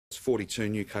42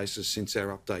 new cases since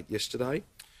our update yesterday.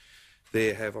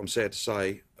 There have, I'm sad to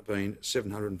say, been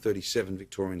 737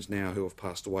 Victorians now who have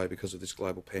passed away because of this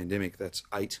global pandemic. That's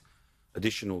 8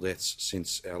 additional deaths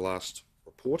since our last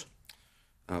report.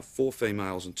 4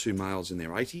 females and 2 males in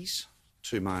their 80s,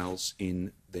 2 males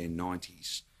in their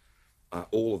 90s.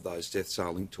 All of those deaths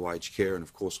are linked to aged care, and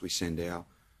of course we send our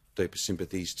deepest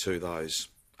sympathies to those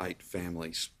 8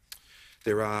 families.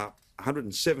 There are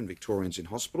 107 Victorians in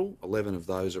hospital. 11 of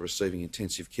those are receiving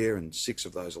intensive care and 6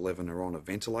 of those 11 are on a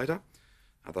ventilator.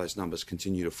 Those numbers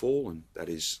continue to fall, and that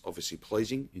is obviously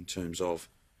pleasing in terms of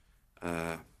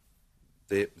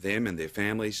them and their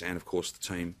families, and of course the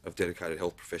team of dedicated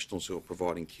health professionals who are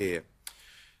providing care.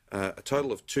 A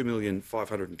total of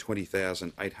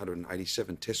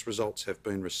 2,520,887 test results have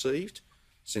been received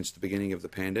since the beginning of the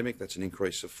pandemic. That's an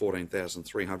increase of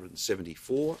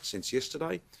 14,374 since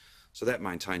yesterday. So that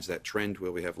maintains that trend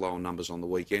where we have lower numbers on the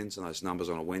weekends, and those numbers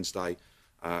on a Wednesday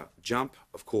jump.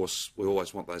 Of course, we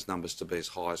always want those numbers to be as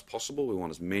high as possible. We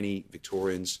want as many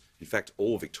Victorians, in fact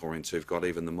all Victorians who've got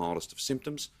even the mildest of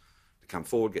symptoms, to come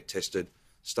forward, get tested,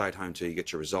 stay at home till you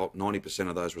get your result. 90%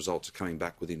 of those results are coming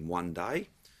back within 1 day,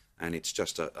 and it's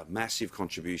just a massive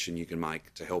contribution you can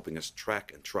make to helping us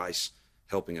track and trace,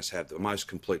 helping us have the most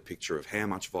complete picture of how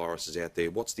much virus is out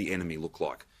there, what's the enemy look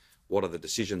like, what are the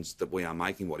decisions that we are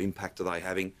making, what impact are they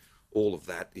having. All of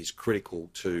that is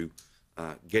critical to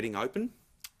getting open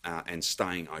and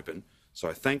staying open. So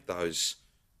I thank those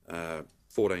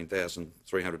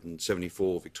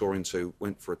 14,374 Victorians who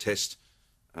went for a test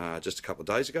just a couple of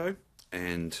days ago,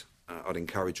 and I'd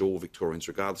encourage all Victorians,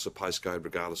 regardless of postcode,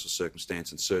 regardless of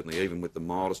circumstance, and certainly even with the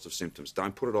mildest of symptoms,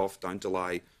 don't put it off, don't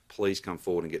delay, please come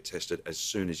forward and get tested as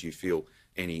soon as you feel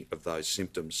any of those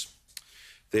symptoms.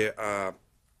 There are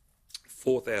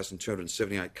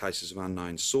 4,278 cases of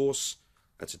unknown source.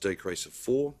 That's a decrease of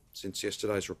 4 since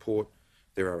yesterday's report.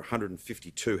 There are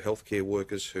 152 healthcare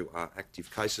workers who are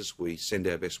active cases. We send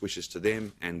our best wishes to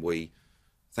them, and we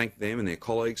thank them and their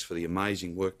colleagues for the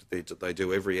amazing work that they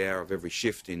do every hour of every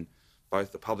shift in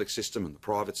both the public system and the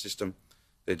private system.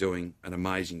 They're doing an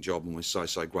amazing job, and we're so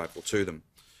grateful to them.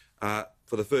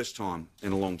 For the first time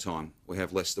in a long time, we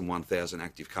have less than 1,000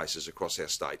 active cases across our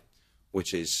state,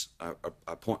 which is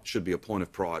should be a point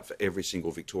of pride for every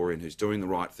single Victorian who's doing the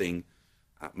right thing,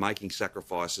 making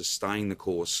sacrifices, staying the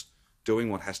course, doing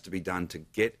what has to be done to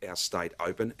get our state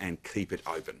open and keep it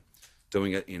open,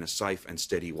 doing it in a safe and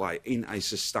steady way, in a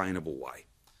sustainable way,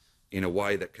 in a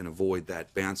way that can avoid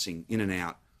that bouncing in and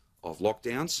out of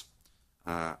lockdowns,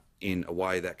 in a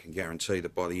way that can guarantee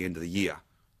that by the end of the year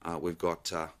we've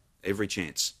got every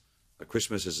chance that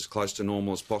Christmas is as close to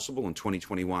normal as possible, and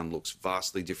 2021 looks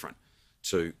vastly different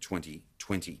to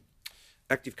 2020.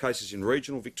 Active cases in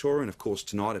regional Victoria, and of course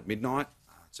tonight at midnight,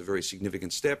 it's a very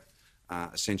significant step,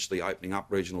 essentially opening up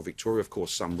regional Victoria. Of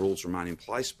course some rules remain in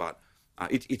place, but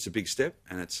it's a big step,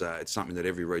 and it's something that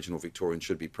every regional Victorian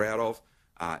should be proud of.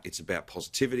 It's about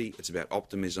positivity, it's about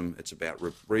optimism, it's about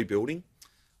rebuilding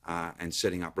and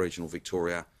setting up regional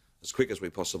Victoria as quick as we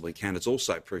possibly can. It's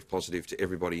also proof positive to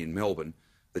everybody in Melbourne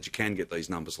that you can get these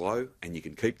numbers low and you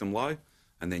can keep them low,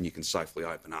 and then you can safely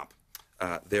open up.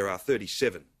 There are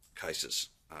 37 cases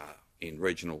in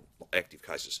regional, active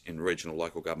cases in regional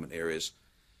local government areas.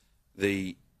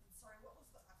 Sorry, what was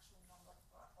the actual number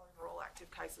for overall active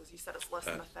cases? You said it's less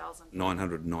than 1,000.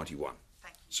 991.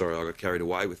 Thank you. Sorry, I got carried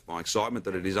away with my excitement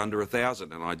that it is under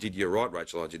 1,000, and you're right,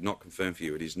 Rachel, I did not confirm for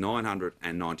you. It is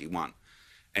 991.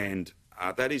 And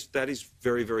that is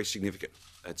very significant.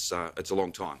 It's a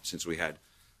long time since we had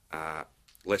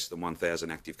less than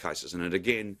 1,000 active cases. And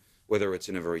again, whether it's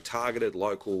in a very targeted,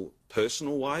 local,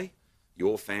 personal way,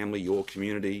 your family, your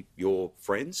community, your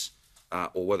friends,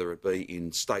 or whether it be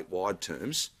in statewide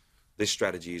terms, this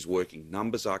strategy is working.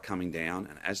 Numbers are coming down,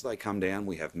 and as they come down,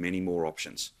 we have many more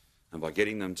options. And by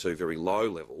getting them to very low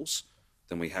levels,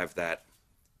 then we have that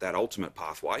ultimate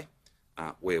pathway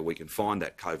where we can find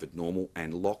that COVID normal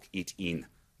and lock it in,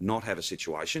 not have a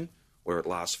situation where it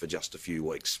lasts for just a few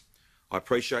weeks. I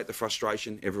appreciate the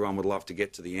frustration. Everyone would love to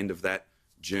get to the end of that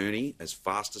journey as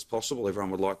fast as possible.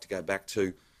 Everyone would like to go back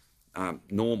to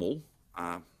normal,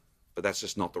 but that's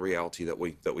just not the reality that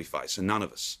we face. And none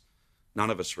of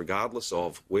us, regardless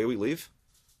of where we live,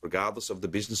 regardless of the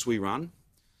business we run,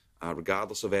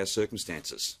 regardless of our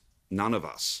circumstances, none of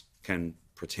us can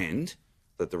pretend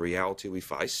that the reality we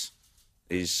face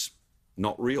is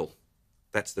not real.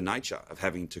 That's the nature of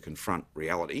having to confront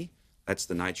reality. That's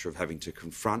the nature of having to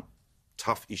confront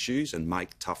tough issues and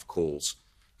make tough calls.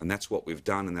 And that's what we've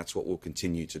done, and that's what we'll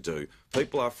continue to do.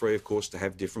 People are free, of course, to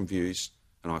have different views,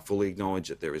 and I fully acknowledge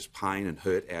that there is pain and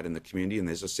hurt out in the community, and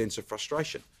there's a sense of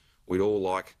frustration. We'd all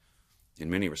like in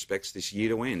many respects, this year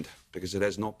to end, because it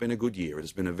has not been a good year. It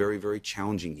has been a very, very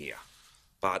challenging year.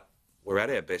 But we're at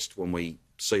our best when we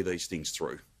see these things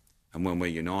through and when we're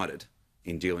united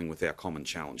in dealing with our common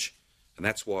challenge. And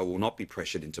that's why we'll not be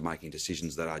pressured into making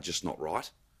decisions that are just not right.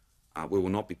 We will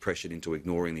not be pressured into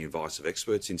ignoring the advice of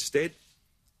experts. Instead,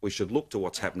 we should look to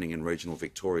what's happening in regional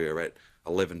Victoria at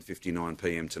 11:59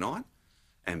 p.m. tonight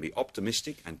and be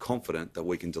optimistic and confident that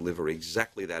we can deliver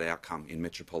exactly that outcome in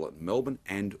metropolitan Melbourne,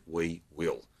 and we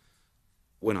will.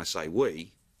 When I say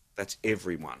we, that's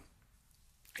everyone.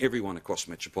 Everyone across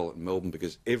metropolitan Melbourne,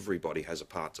 because everybody has a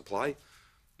part to play,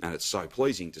 and it's so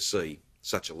pleasing to see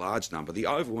such a large number, the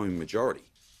overwhelming majority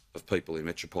of people in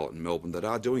metropolitan Melbourne that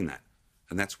are doing that.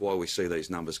 And that's why we see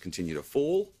these numbers continue to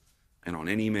fall, and on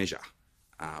any measure,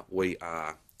 we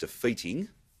are defeating,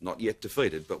 not yet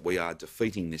defeated, but we are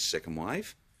defeating this second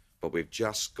wave, but we've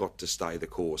just got to stay the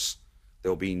course.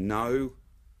 There'll be no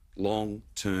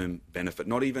long-term benefit,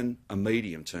 not even a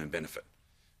medium-term benefit,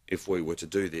 if we were to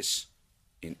do this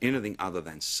in anything other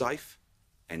than safe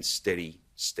and steady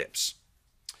steps.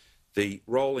 The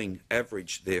rolling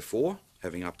average, therefore,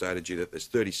 having updated you that there's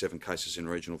 37 cases in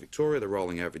regional Victoria, the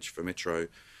rolling average for Metro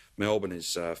Melbourne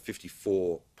is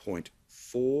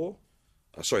 54.4.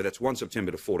 Sorry, that's 1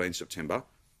 September to 14 September,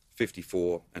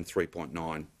 54 and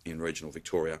 3.9 in regional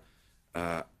Victoria.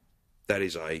 That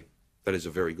is a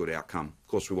very good outcome. Of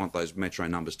course, we want those metro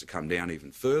numbers to come down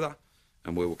even further,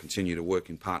 and we will continue to work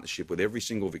in partnership with every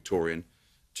single Victorian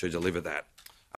to deliver that.